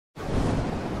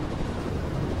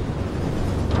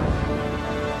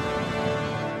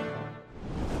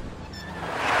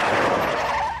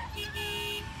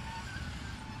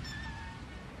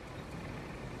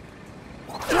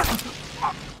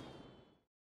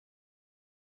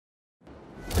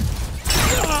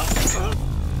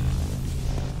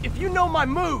You know my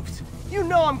moves. You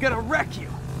know I'm gonna wreck you.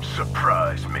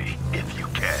 Surprise me, if you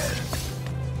can.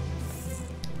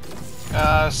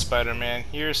 Spider-Man,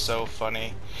 you're so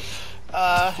funny.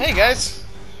 Hey guys!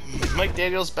 Mike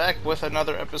Daniels back with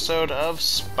another episode of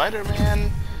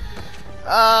Spider-Man.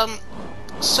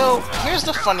 So, here's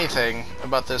the funny thing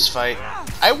about this fight.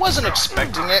 I wasn't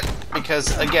expecting it,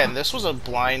 because, again, this was a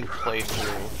blind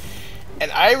playthrough.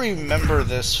 And I remember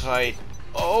this fight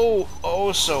oh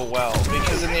so well,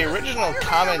 because in the original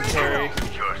commentary...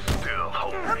 You're still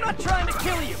holding. I'm not trying to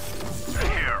kill you.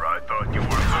 Here, I thought you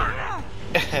were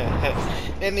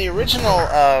learning. in the original,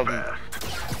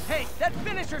 Hey, that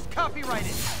finisher's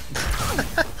copyrighted.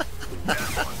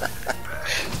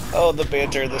 oh, the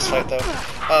banter in this fight, though.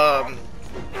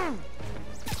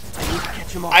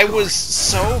 I was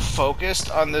so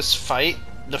focused on this fight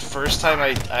the first time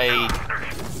I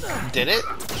did it,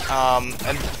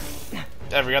 and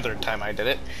every other time I did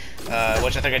it,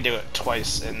 which I think I do it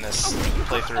twice in this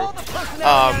playthrough.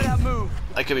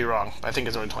 I could be wrong. I think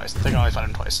it's only twice. I think I only fought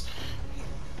him twice.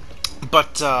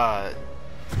 But, the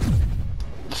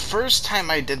first time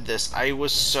I did this, I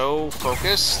was so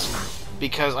focused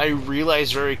because I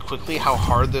realized very quickly how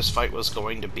hard this fight was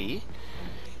going to be.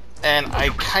 And I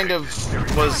kind of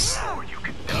was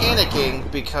panicking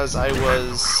because I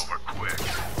was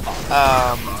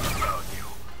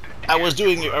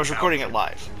recording it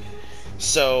live.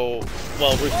 So,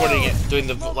 well, recording it, doing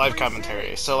the live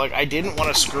commentary. So, like, I didn't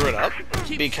want to screw it up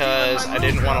because I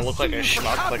didn't want to look like a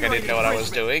schmuck, like I didn't know what I was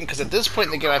doing. Because at this point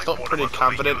in the game, I felt pretty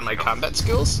confident in my combat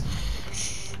skills.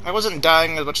 I wasn't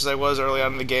dying as much as I was early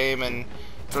on in the game, and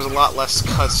there was a lot less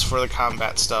cuts for the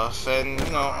combat stuff, and, you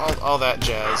know, all that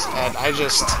jazz. And I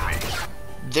just...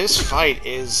 this fight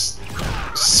is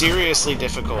seriously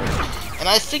difficult. And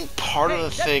I think part of the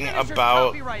thing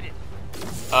about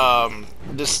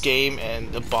this game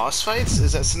and the boss fights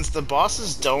is that since the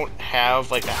bosses don't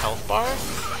have, like, a health bar,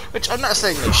 which I'm not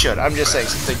saying they should, I'm just saying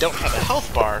since they don't have a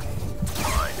health bar,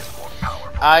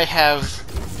 I have,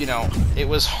 you know, it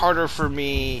was harder for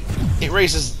me, it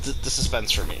raises the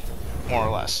suspense for me, more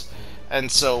or less. And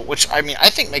so, which, I mean, I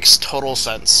think makes total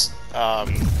sense,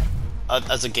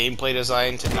 as a gameplay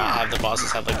design, to not have the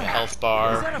bosses have, like, a health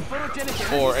bar,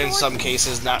 or in some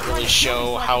cases not really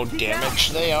show how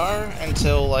damaged they are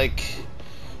until, like,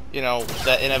 you know,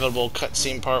 that inevitable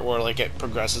cutscene part where, like, it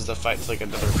progresses the fight to, like,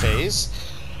 another phase.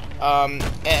 And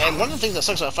one of the things that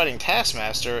sucks about fighting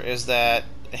Taskmaster is that,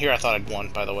 here I thought I'd won,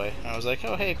 by the way, and I was like,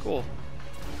 oh, hey, cool.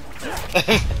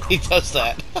 He does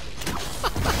that.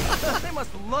 They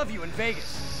must love you in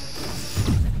Vegas.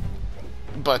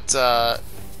 But,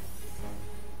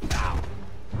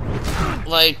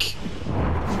 like,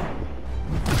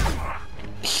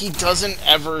 he doesn't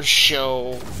ever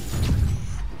show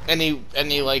any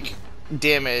like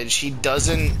damage. He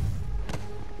doesn't,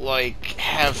 like,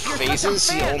 have phases.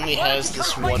 He only has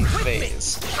this one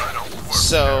phase.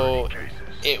 So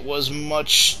it was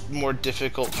much more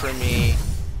difficult for me,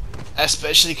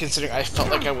 especially considering I felt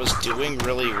like I was doing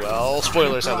really well.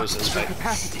 Spoilers, I lose this fight.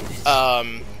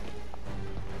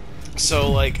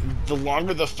 So, like, the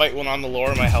longer the fight went on, the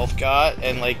lower my health got,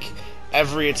 and, like,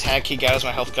 every attack he got as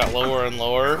my health got lower and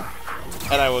lower,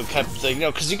 and I would kept, like, you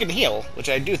know, because you can heal, which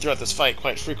I do throughout this fight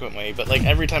quite frequently, but, like,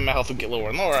 every time my health would get lower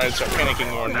and lower, I'd start panicking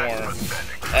more and more,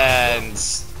 and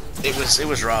it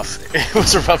was rough. It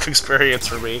was a rough experience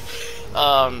for me.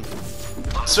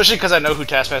 Especially because I know who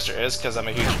Taskmaster is, because I'm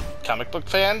a huge comic book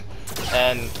fan,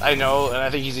 and I know, and I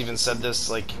think he's even said this,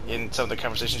 like, in some of the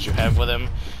conversations you have with him.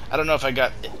 I don't know if I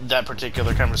got that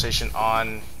particular conversation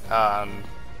on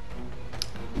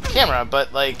camera,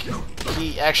 but, like,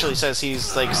 he actually says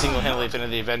he's, like, single-handedly been in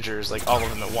the Avengers, like, all of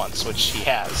them at once, which he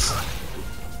has.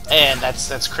 And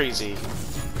that's crazy.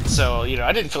 So, you know,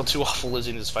 I didn't feel too awful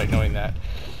losing this fight knowing that.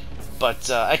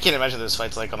 But I can't imagine this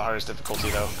fight's like on the hardest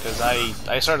difficulty though, because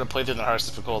I started to play through the hardest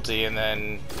difficulty, and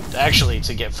then actually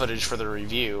to get footage for the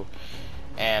review,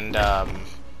 and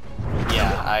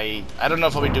yeah, I don't know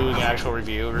if I'll be doing an actual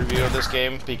review of this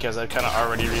game, because I've kind of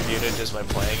already reviewed it just by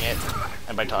playing it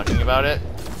and by talking about it.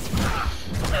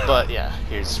 But yeah,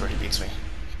 here's where he beats me.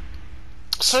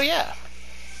 So yeah.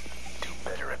 Do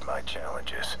better at my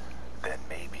challenges, then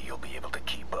maybe you'll be able to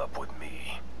keep up with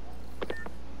me.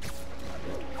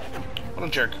 What a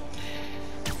jerk.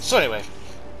 So anyway,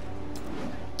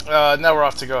 now we're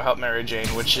off to go help Mary Jane,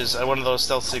 which is one of those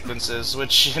stealth sequences,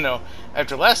 which, you know,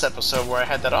 after last episode where I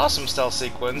had that awesome stealth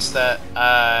sequence that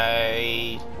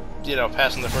I, you know,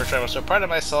 passed in the first try, I was so proud of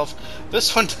myself,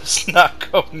 this one does not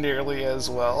go nearly as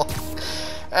well.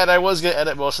 And I was going to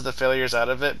edit most of the failures out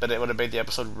of it, but it would have made the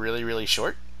episode really, really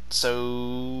short,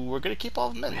 so we're going to keep all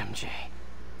of them in. MJ.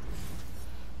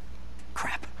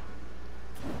 Crap.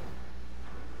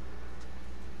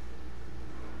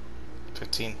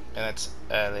 15 minutes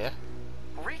earlier.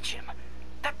 Reach him?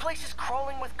 That place is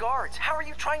crawling with guards. How are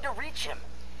you trying to reach him?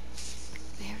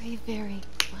 Very, very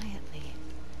quietly.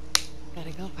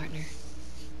 Gotta go, partner.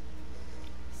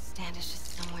 Standish is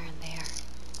somewhere in there.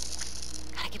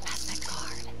 Gotta get past that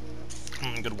guard.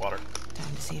 Good water.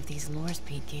 Time to see if these lures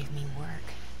Pete gave me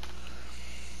work.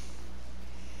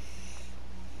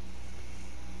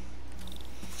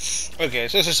 Okay,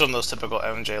 so this is one of those typical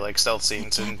MJ like stealth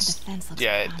scenes, and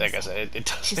yeah, like I said,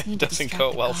 it doesn't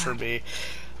go well for me.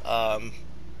 Out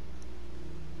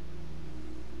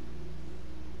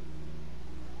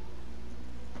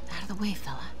of the way,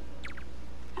 fella.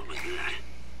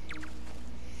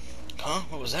 Huh?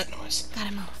 What was that noise?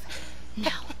 Gotta move.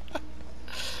 Now.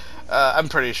 I'm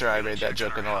pretty sure I made that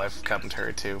joke in the live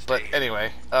commentary too. But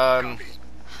anyway,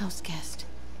 House guest.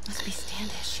 Must be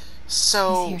Standish.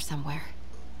 so He's here somewhere.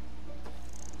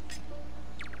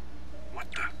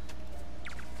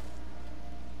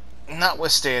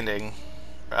 notwithstanding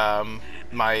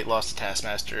my loss to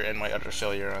Taskmaster and my utter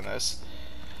failure on this,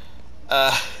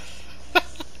 my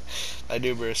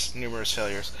numerous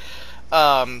failures,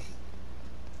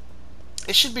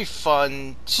 it should be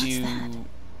fun to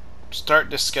start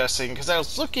discussing, because I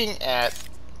was looking at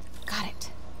Got it.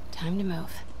 Time to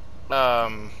move.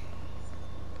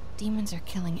 Demons are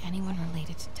killing anyone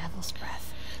related to Devil's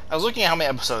Breath. I was looking at how many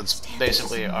episodes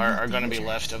basically are going to be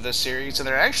left of this series, and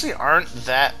there actually aren't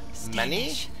that many.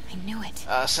 Standish. I knew it.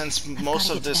 Since I've most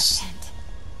gotta of get to this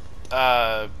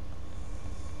that tent.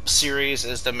 series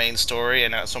is the main story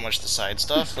and not so much the side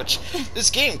stuff, which this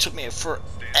game took me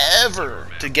forever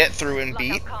to get through and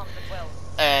beat,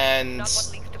 and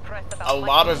a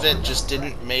lot of it just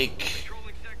didn't make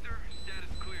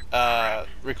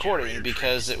recording,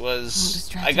 because it was,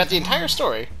 I got the entire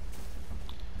story,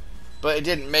 but it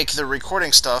didn't make the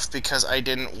recording stuff because I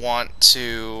didn't want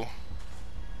to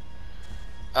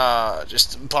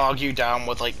just bog you down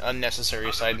with like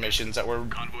unnecessary side missions that were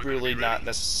really not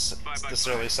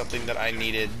necessarily something that I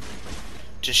needed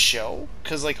to show,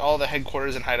 because like all the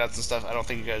headquarters and hideouts and stuff, I don't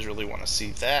think you guys really want to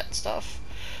see that stuff.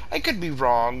 I could be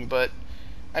wrong, but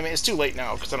I mean it's too late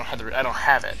now because I don't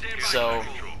have it. So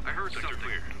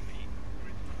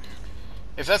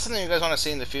if that's something you guys want to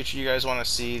see in the future, you guys want to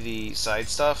see the side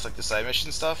stuff, like the side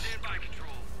mission stuff,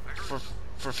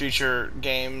 for future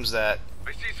games that.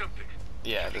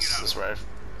 Yeah, this is where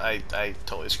I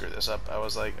totally screwed this up. I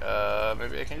was like,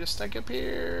 maybe I can just stack up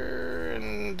here,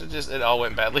 and it all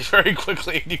went badly very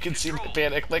quickly, and you can see my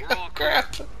panic, like, oh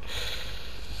crap!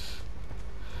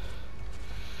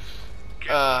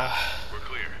 We're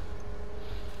clear.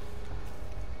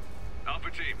 Alpha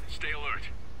team, stay alert.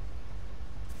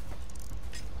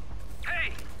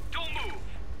 Hey, don't move!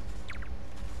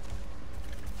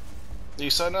 You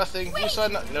saw nothing? You saw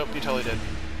no- Nope, you totally did.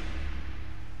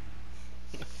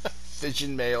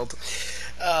 Vision mailed.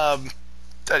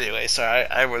 Anyway, sorry,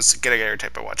 I was getting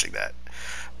irritated by watching that.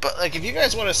 But like, if you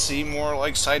guys want to see more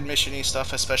like side mission-y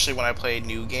stuff, especially when I play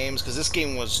new games, because this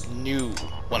game was new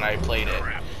when I played it.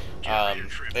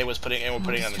 We're putting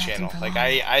it on the channel. Like,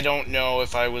 I don't know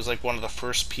if I was like one of the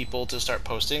first people to start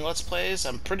posting Let's Plays.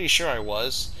 I'm pretty sure I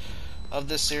was, of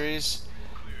this series,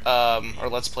 or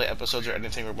Let's Play episodes or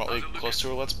anything remotely close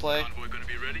to a Let's Play.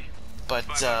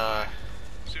 But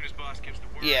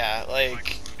yeah,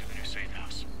 like,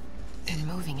 They're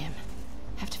moving him.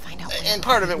 Have to find out. and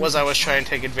part of it was I was trying to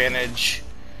take advantage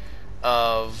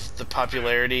of the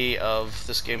popularity of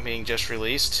this game being just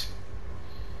released,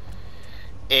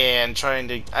 and trying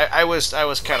to. I was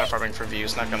kind of farming for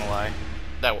views. Not gonna lie,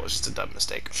 that was just a dumb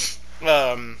mistake.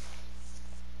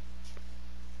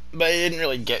 But it didn't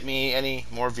really get me any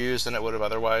more views than it would have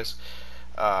otherwise.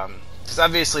 Because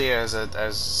obviously, as a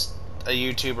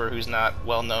YouTuber who's not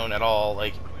well known at all,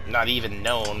 like not even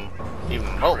known even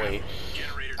remotely,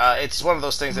 it's one of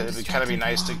those things that it would kind of be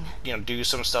nice to do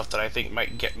some stuff that I think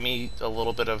might get me a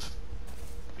little bit of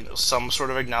some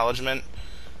sort of acknowledgement.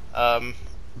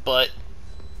 But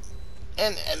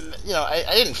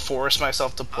I didn't force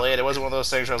myself to play it. It wasn't one of those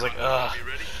things where I was like, ugh,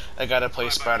 I gotta play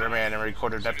Spiderman and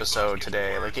record an episode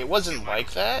today. Like, it wasn't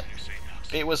like that.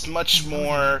 It was much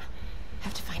more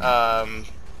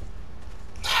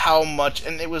how much,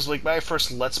 and it was like my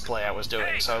first Let's Play I was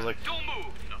doing, so I was like,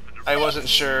 I wasn't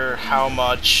sure how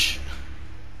much.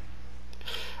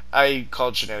 I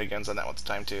called shenanigans on that one at the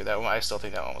time too. That one, I still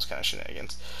think that one was kind of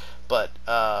shenanigans, but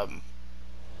I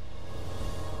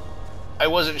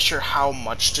wasn't sure how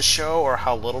much to show or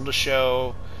how little to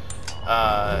show.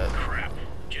 Crap.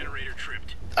 Generator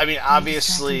tripped. I mean,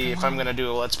 obviously, if I'm gonna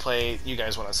do a Let's Play, you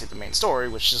guys want to see the main story,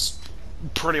 which is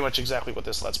pretty much exactly what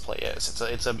this Let's Play is.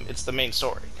 It's the main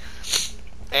story,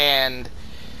 and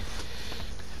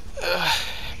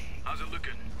How's it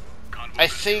looking? I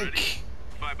think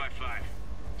 5 by 5.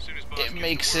 As soon as boss it gets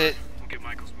makes to work, it we'll get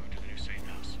Michael's moved to the new safe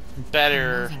house.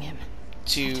 better Moving him.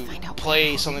 to find out play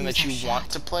where something that lose you our want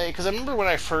shot. to play. Because I remember when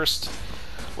I first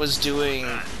was doing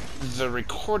the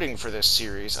recording for this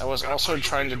series, I was also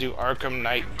trying to do Arkham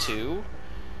Knight 2.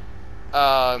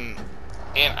 And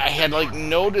I had like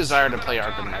no desire to play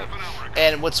Arkham Knight.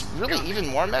 And what's really even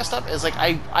more messed up is like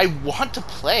I want to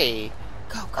play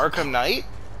Arkham Knight.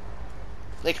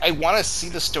 Like, I want to see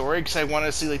the story because I want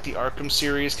to see like the Arkham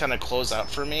series kind of close out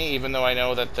for me, even though I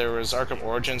know that there was Arkham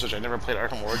Origins, which I never played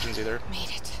Arkham Origins either.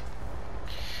 Made it.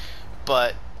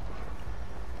 But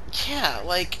yeah,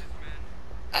 like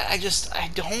I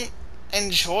don't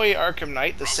enjoy Arkham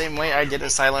Knight the same way I did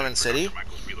Asylum and City.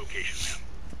 Michael's relocation,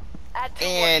 man. Add 2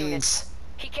 more And units.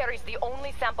 He carries the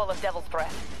only sample of Devil's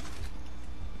Breath.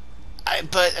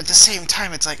 but at the same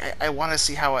time, it's like I want to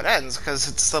see how it ends because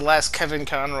it's the last Kevin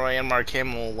Conroy and Mark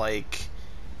Hamill like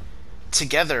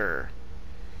together.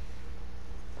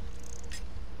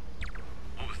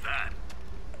 What was that?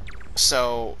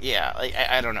 So yeah, like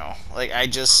I don't know, like I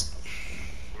just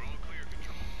We're all clear,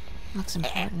 Control. Looks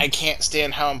important. I can't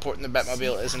stand how important the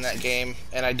Batmobile is in that game,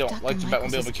 and I don't Dr. like the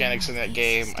Michaels Batmobile is mechanics in that in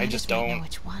game. I Standish just might know don't,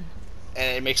 which one.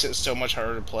 and it makes it so much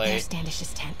harder to play. There's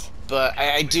Standish's tent. But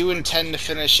I do intend to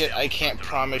finish it. I can't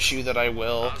promise you that I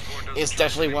will. It's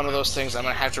definitely one of those things I'm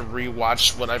gonna have to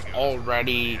rewatch what I've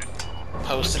already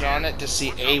posted on it to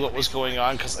see what was going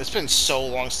on, because it's been so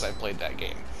long since I played that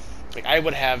game. Like, I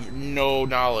would have no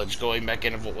knowledge going back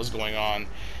in of what was going on.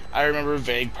 I remember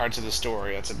vague parts of the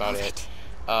story. That's about it.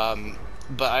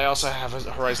 But I also have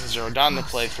Horizon Zero Dawn to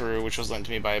play through, which was lent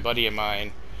to me by a buddy of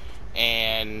mine,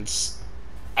 and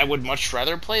I would much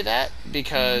rather play that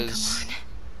because Come on.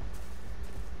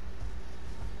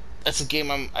 that's a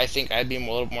game I think I'd be a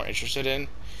little more interested in.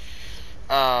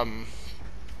 I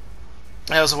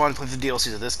also want to play the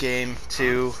DLCs of this game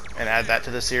too and add that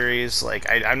to the series. Like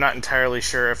I'm not entirely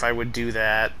sure if I would do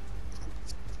that.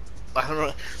 I don't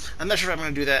know. I'm not sure if I'm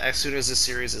going to do that as soon as this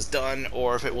series is done,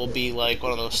 or if it will be like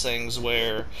one of those things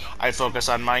where I focus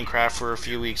on Minecraft for a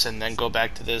few weeks and then go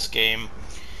back to this game.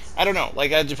 I don't know.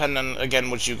 Like, that depends on, again,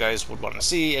 what you guys would want to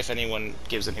see, if anyone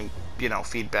gives any,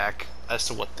 feedback as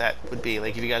to what that would be.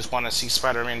 Like, if you guys want to see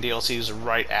Spider-Man DLCs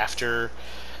right after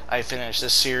I finish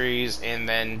this series, and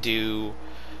then do,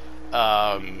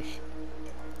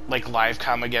 like, live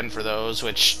com again for those,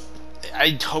 which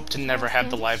I hope to never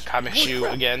have the live com issue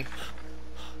again.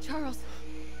 Charles,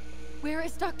 where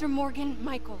is Dr. Morgan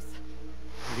Michaels?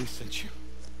 He sent you.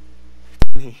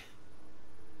 Me.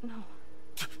 No.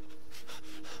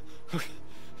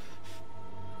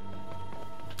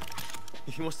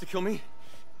 He wants to kill me?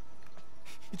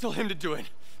 You tell him to do it.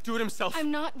 Do it himself.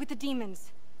 I'm not with the demons.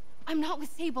 I'm not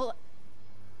with Sable.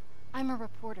 I'm a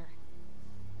reporter.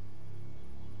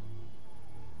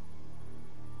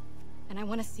 And I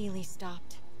want to see Lee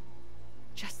stopped.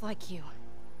 Just like you.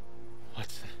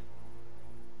 Watson.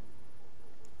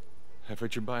 I've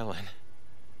read your byline.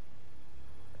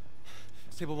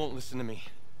 Sable won't listen to me.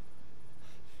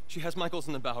 She has Michaels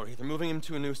in the Bowery. They're moving him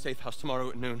to a new safe house tomorrow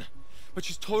at noon. But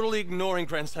she's totally ignoring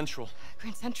Grand Central.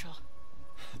 Grand Central.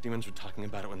 The demons were talking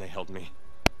about it when they held me.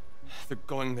 They're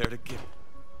going there to get...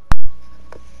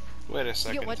 Wait a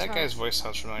second. what, That Charles? guy's voice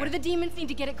sounds familiar. What do the demons need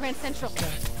to get at Grand Central?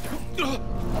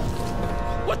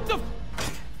 What the...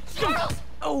 Charles!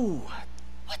 Oh!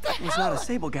 What the It was hell? not a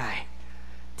Sable guy.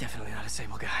 Definitely not a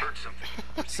Sable guy. Heard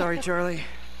something. Sorry, Charlie. Get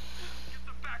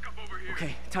the backup over here.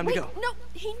 Okay, time Wait, to go. no,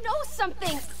 he knows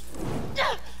something.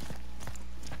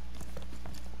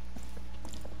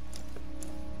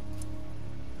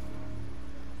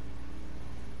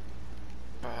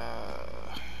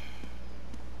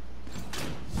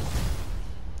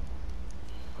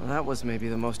 Well, that was maybe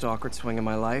the most awkward swing of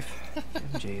my life.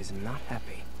 MJ is not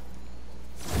happy.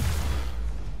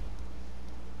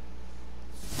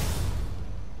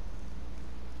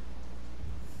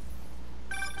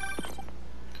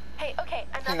 Hey, okay,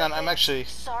 Hang on, I'm actually...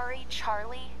 Sorry,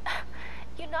 Charlie.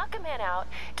 You knock a man out,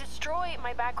 destroy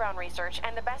my background research,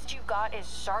 and the best you got is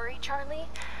sorry, Charlie?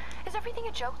 Is everything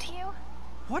a joke to you?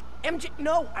 What? MJ?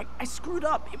 No, I screwed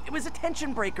up. It was a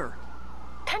tension breaker.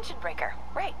 Tension breaker,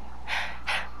 right.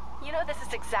 You know, this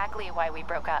is exactly why we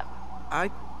broke up. I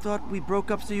thought we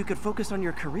broke up so you could focus on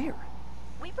your career.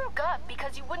 We broke up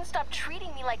because you wouldn't stop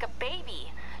treating me like a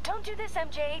baby. Don't do this,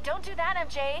 MJ. Don't do that,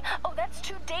 MJ. Oh, that's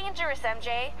too dangerous,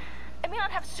 MJ. I may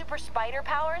not have super spider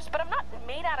powers, but I'm not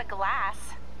made out of glass.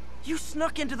 You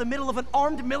snuck into the middle of an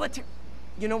armed military...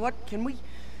 You know what? Can we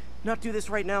not do this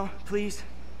right now, please?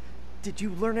 Did you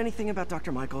learn anything about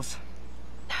Dr. Michaels?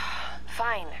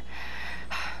 Fine.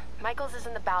 Michaels is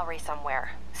in the Bowery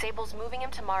somewhere. Sable's moving him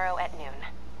tomorrow at noon.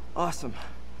 Awesome.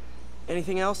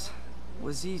 Anything else?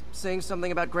 Was he saying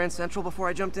something about Grand Central before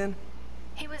I jumped in?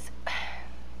 He was...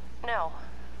 No.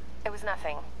 It was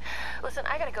nothing. Listen,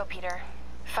 I gotta go, Peter.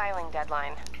 Filing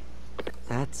deadline.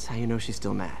 That's how you know she's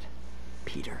still mad.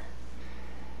 Peter.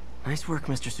 Nice work,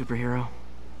 Mr. Superhero.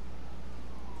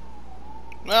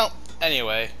 Well,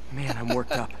 anyway. Man, I'm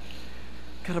worked up.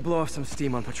 Gotta blow off some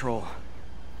steam on patrol.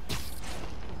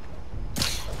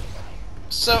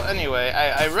 So anyway,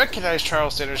 I recognized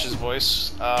Charles Standish's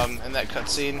voice in that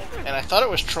cutscene, and I thought it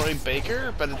was Troy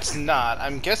Baker, but it's not.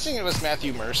 I'm guessing it was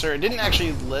Matthew Mercer. It didn't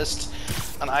actually list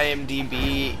on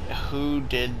IMDb who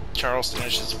did Charles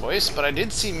Standish's voice, but I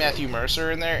did see Matthew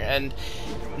Mercer in there, and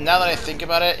now that I think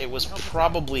about it, it was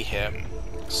probably him.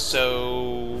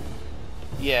 So,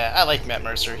 yeah, I like Matt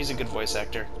Mercer. He's a good voice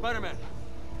actor. Spider-Man,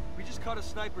 we just caught a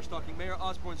sniper stalking Mayor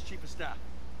Osborn's chief of staff.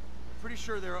 Pretty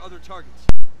sure there are other targets.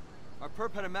 Our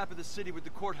perp had a map of the city with the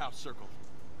courthouse circled.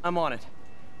 I'm on it.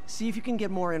 See if you can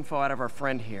get more info out of our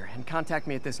friend here, and contact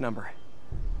me at this number.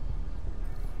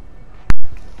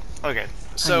 Okay,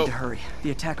 I so... need to hurry. The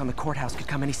attack on the courthouse could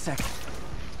come any second.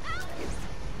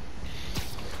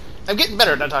 I'm getting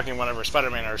better at not talking whenever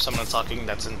Spider-Man or someone's talking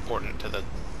that's important to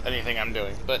anything I'm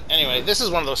doing. But anyway, this is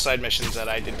one of those side missions that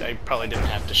I probably didn't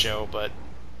have to show, but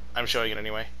I'm showing it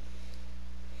anyway.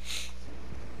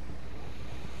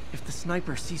 If the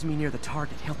sniper sees me near the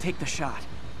target, he'll take the shot.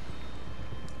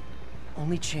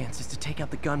 Only chance is to take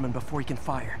out the gunman before he can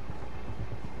fire.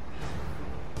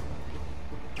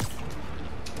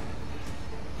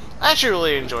 I actually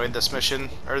really enjoyed this mission,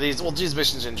 or these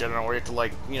missions in general, where you have to,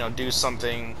 like, you know, do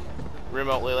something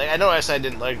remotely. Like, I know I said I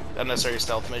didn't like unnecessary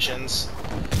stealth missions,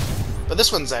 but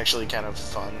this one's actually kind of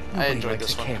fun. I enjoyed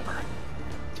this one. Camper.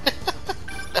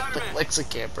 Nothing likes a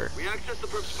camper. We accessed the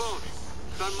perp's phone.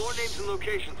 Found more names and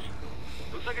locations.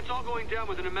 Looks like it's all going down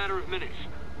within a matter of minutes.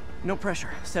 No pressure.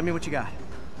 Send me what you got.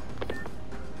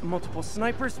 Multiple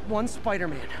snipers, one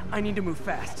Spider-Man. I need to move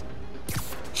fast.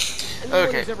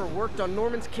 Anyone who's ever worked on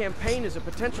Norman's campaign is a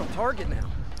potential target now.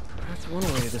 That's one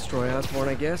way to destroy Osborn,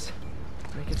 I guess.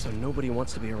 Make it so nobody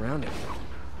wants to be around him.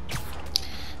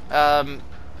 I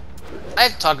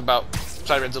have to talk about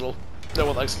Spider-Man's little no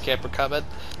one likes a camper comment.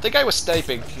 The guy was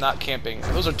sniping, not camping.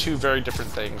 Those are two very different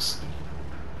things.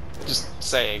 Just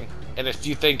saying. And if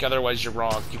you think otherwise, you're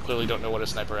wrong. You clearly don't know what a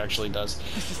sniper actually does.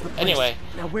 Anyway,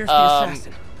 now where's the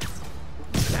assassin?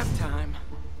 Nap time.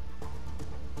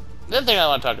 The other thing I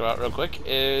want to talk about real quick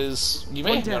is you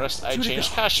may have noticed I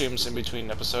changed costumes in between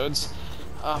episodes.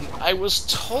 I was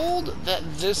told that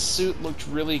this suit looked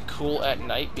really cool at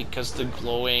night because the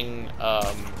glowing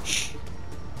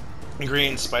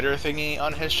green spider thingy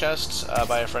on his chest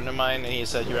by a friend of mine, and he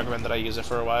said he recommended that I use it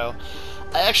for a while.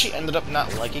 I actually ended up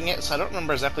not liking it, so I don't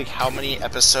remember exactly how many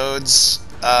episodes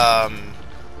I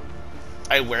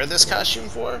wear this costume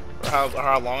for, or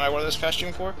how long I wear this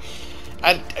costume for.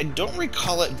 I don't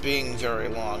recall it being very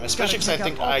long, especially because I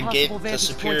think I get the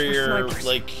superior,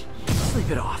 like... Sleep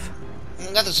it off.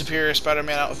 Not the superior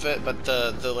Spider-Man outfit, but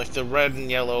the red and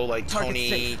yellow, like,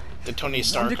 the Tony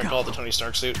Stark, I call it the Tony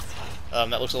Stark suit.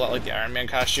 That looks a lot like the Iron Man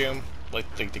costume,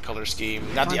 like the color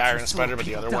scheme. Not the Iron Spider, but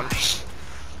the other one.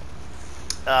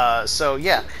 So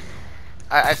yeah,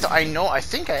 I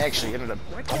think I actually ended up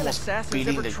almost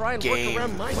beating the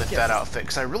game with that outfit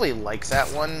because I really like that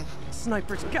one.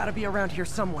 Sniper's gotta be around here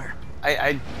somewhere.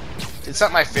 It's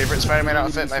not my favorite Spider-Man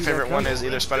outfit. My favorite one is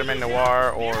either Spider-Man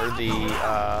Noir or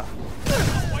the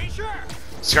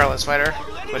Scarlet Spider,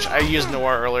 which I used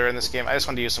Noir earlier in this game. I just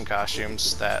wanted to use some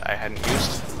costumes that I hadn't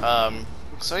used.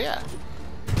 So yeah.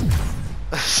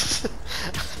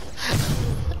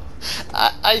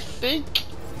 I think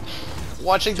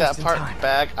watching that part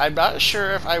back, I'm not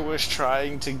sure if I was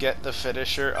trying to get the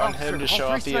finisher on him to show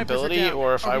off the ability,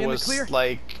 or if I was,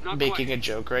 like, making a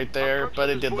joke right there,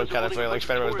 but it did look kind of funny, like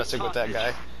Spider-Man was messing with that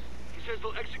guy. He says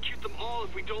they'll execute them all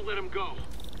if we don't let him go.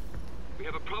 We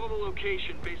have a probable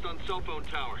location based on cell phone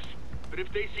towers, but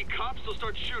if they see cops, they'll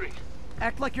start shooting.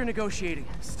 Act like you're negotiating.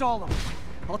 Stall them.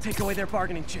 I'll take away their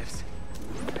bargaining chips.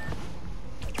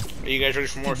 Are you guys ready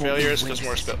for more failures? Because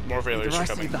more failures are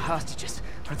coming. The hostages.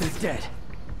 Are they dead?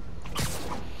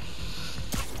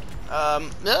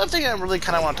 The other thing I really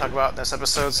kind of want to talk about in this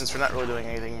episode, since we're not really doing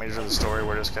anything major to the story,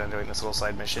 we're just kind of doing this little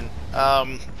side mission,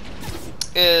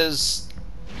 is...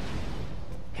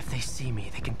 If they see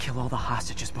me, they can kill all the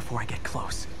hostages before I get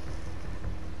close.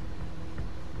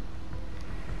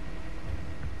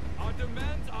 Our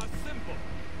demands are simple.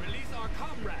 Release our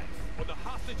comrades, or the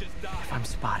hostage If I'm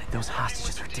spotted, those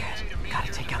hostages are dead.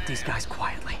 Gotta take out these guys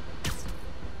quietly.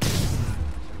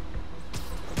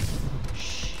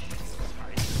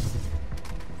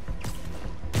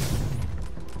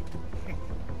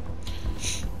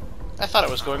 I thought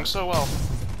it was going so well.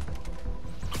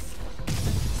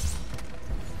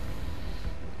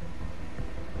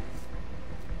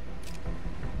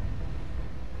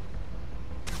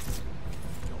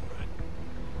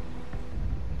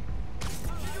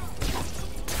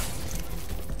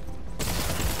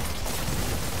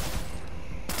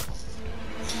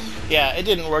 Yeah, it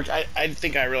didn't work. I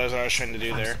think I realized what I was trying to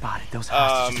do there. Spotted. Those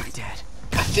hostages are dead.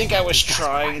 I think I was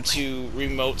trying to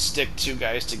remote stick two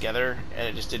guys together, and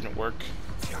it just didn't work.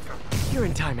 You're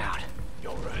in timeout.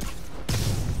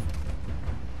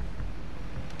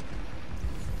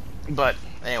 But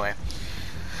anyway,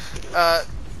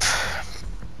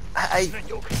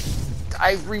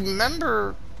 I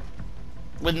remember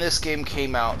when this game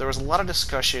came out, there was a lot of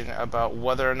discussion about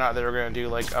whether or not they were going to do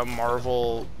like a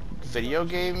Marvel video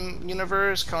game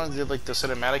universe, kind of did like the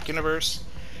cinematic universe.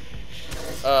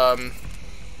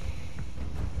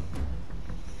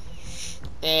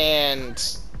 And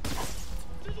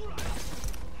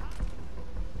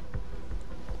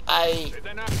I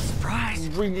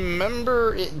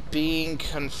remember it being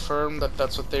confirmed that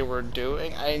that's what they were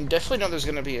doing. I definitely know there's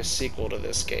going to be a sequel to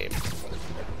this game.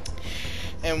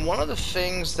 And one of the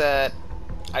things that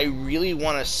I really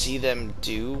want to see them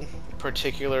do,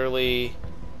 particularly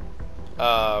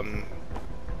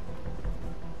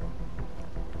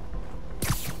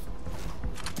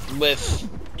with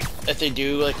if they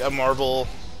do like a Marvel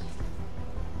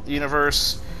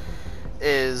universe,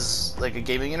 is like a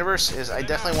gaming universe, is I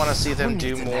definitely want to see them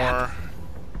do more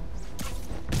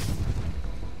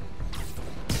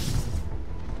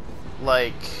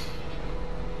like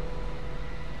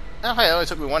oh hey, it only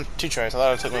took me two tries. I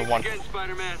thought it took me one.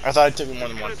 I thought it took me more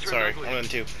than one. Sorry, more than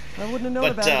two. I wouldn't have known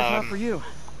about it if not for you.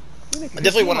 I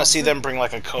definitely want to see them bring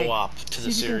like a co-op to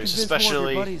the series, especially more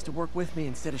of your buddies to work with me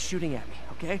instead of shooting at me,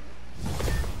 okay?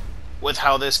 With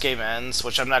how this game ends,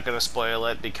 which I'm not going to spoil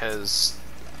it because,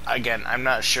 again, I'm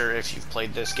not sure if you've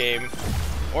played this game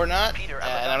or not, and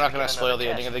I'm not going to spoil the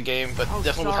ending of the game, but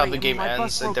definitely with how the game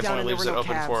ends, it definitely leaves it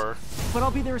open for... But I'll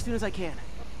be there as soon as I can.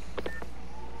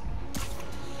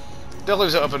 Definitely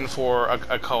leaves it open for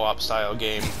a co-op style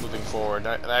game moving forward,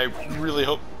 and I really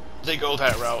hope they go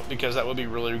that route, because that would be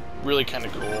really, really kind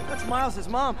of cool. That's Miles'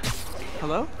 mom.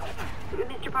 Hello?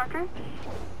 Mr. Parker?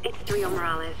 It's Rio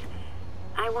Morales.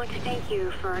 I want to thank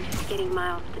you for getting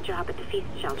Miles the job at the feast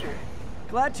shelter.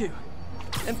 Glad to.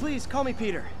 And please, call me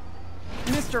Peter.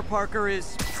 Mr. Parker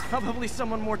is probably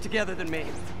someone more together than me.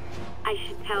 I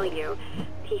should tell you,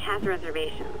 he has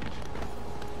reservations.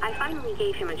 I finally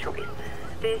gave him a choice.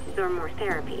 This or more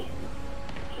therapy.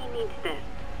 He needs this.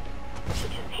 He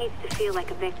just hates to feel like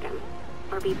a victim,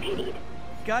 or be pitied.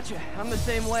 Gotcha. I'm the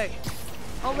same way.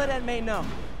 I'll let Aunt May know.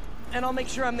 And I'll make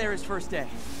sure I'm there his first day.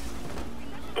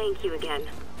 Thank you again.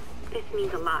 This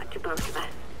means a lot to both of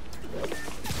us.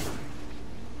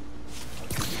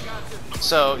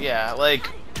 So, yeah, like,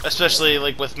 especially,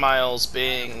 like, with Miles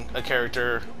being a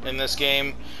character in this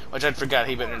game, which I'd forgot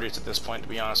he'd been introduced at this point, to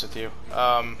be honest with you.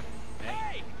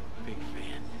 Hey, big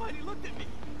fan. Why you looked at me?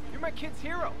 You're my kid's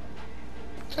hero.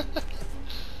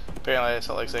 Apparently I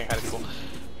felt like saying hi to people.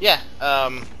 Yeah,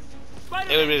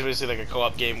 it would be basically like a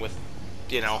co-op game with,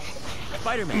 you know,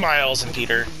 Spiderman. Miles and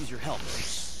Peter. Use your help.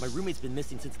 My roommate's been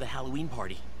missing since the Halloween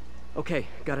party. Okay,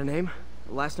 got a name?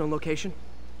 Last known location?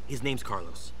 His name's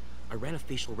Carlos. I ran a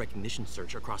facial recognition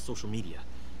search across social media.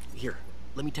 Here,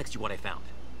 let me text you what I found.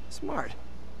 Smart.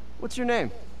 What's your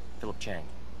name? Philip Chang.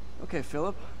 Okay,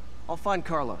 Philip. I'll find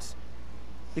Carlos.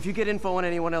 If you get info on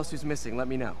anyone else who's missing, let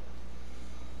me know.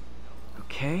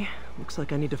 Okay, looks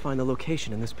like I need to find the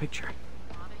location in this picture.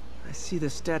 I see the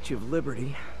Statue of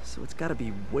Liberty, so it's gotta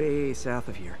be way south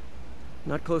of here.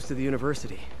 Not close to the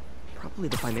university. Probably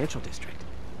the financial district.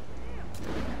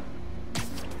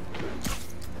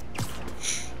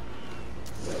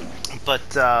 But,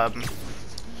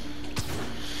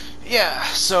 yeah,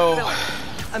 so...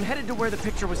 I'm headed to where the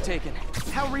picture was taken.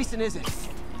 How recent is it?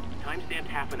 Timestamped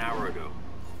half an hour ago.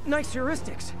 Nice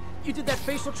heuristics. You did that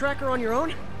facial tracker on your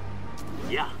own?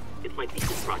 Yeah, it's my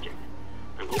thesis project.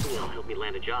 I'm hoping it'll help me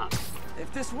land a job.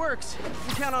 If this works, you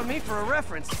can count on me for a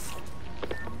reference.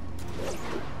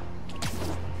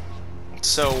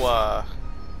 So,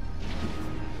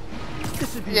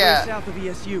 This would be yeah. way south of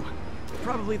ESU.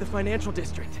 Probably the financial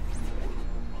district.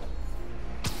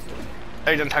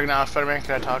 Are you done talking now, Spider-Man?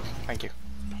 Can I talk? Thank you.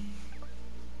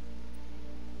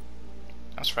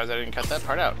 I'm surprised I didn't cut that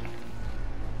part out.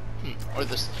 Or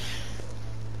this...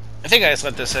 I think I just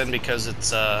let this in because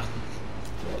it's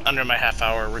under my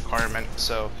half-hour requirement.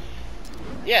 So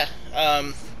yeah,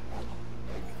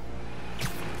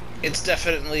 it's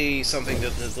definitely something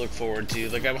to look forward to.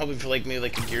 Like, I'm hoping for like maybe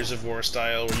like a Gears of War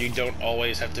style, where you don't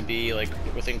always have to be like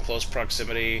within close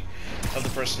proximity of the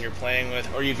person you're playing with,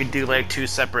 or you could do like two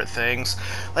separate things.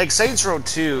 Like Saints Row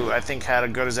 2, I think had a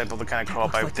good example of the kind of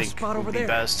co-op I think would be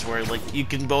best, where like you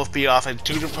can both be off at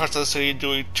two different parts of the city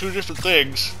doing two different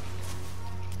things.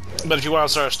 But if you want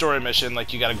to start a story mission,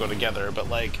 like you got to go together. But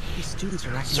like these students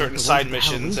are acting certain like side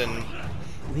missions and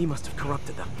Lee must have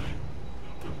corrupted them.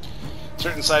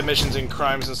 certain side missions and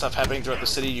crimes and stuff happening throughout the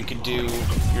city you can do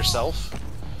yourself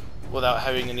without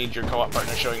having to need your co-op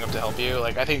partner showing up to help you.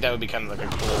 Like, I think that would be kind of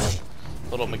like a cool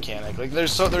little mechanic. Like,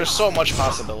 there's so much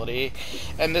possibility,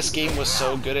 and this game was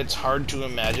so good it's hard to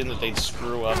imagine that they'd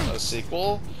screw up a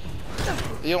sequel.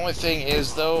 The only thing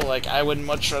is, though, like, I would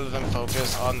much rather them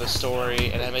focus on the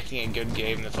story and making a good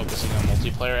game than focusing on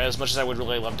multiplayer, as much as I would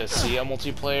really love to see a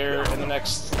multiplayer in the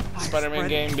next Spider-Man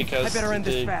game, because of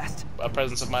the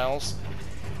presence of Miles.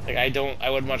 Like, I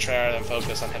would much rather them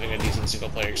focus on having a decent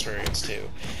single-player experience, too.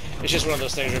 It's just one of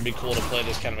those things where it'd be cool to play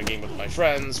this kind of a game with my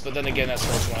friends, but then again, that's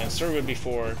what Alliance 3 would be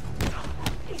for,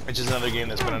 which is another game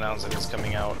that's been announced and it's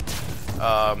coming out.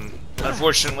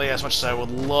 Unfortunately, as much as I would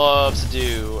love to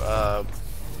do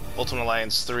Ultimate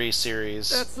Alliance 3 series,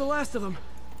 that's the last of them.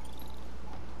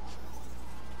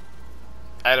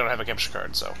 I don't have a capture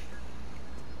card, so.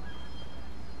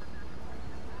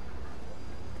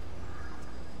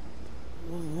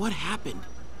 What happened?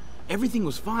 Everything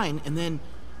was fine, and then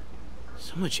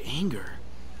so much anger.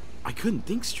 I couldn't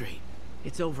think straight.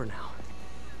 It's over now.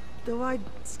 Though I'd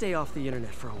stay off the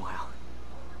internet for a while.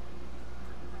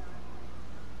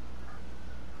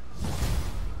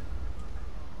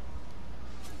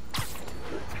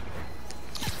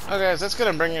 Okay, guys, that's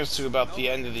gonna bring us to about the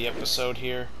end of the episode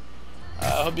here.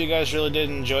 I hope you guys really did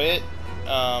enjoy it.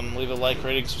 Leave a like,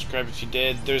 rating, subscribe if you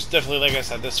did. There's definitely, like I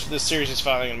said, this series is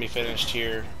finally gonna be finished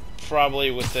here.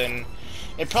 Probably within,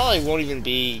 it probably won't even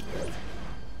be,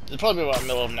 it'll probably be about the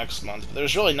middle of next month. But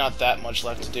there's really not that much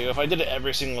left to do. If I did it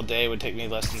every single day, it would take me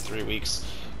less than 3 weeks.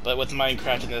 But with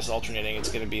Minecraft and this alternating, it's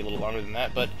gonna be a little longer than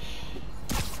that. But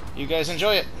you guys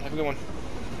enjoy it. Have a good one.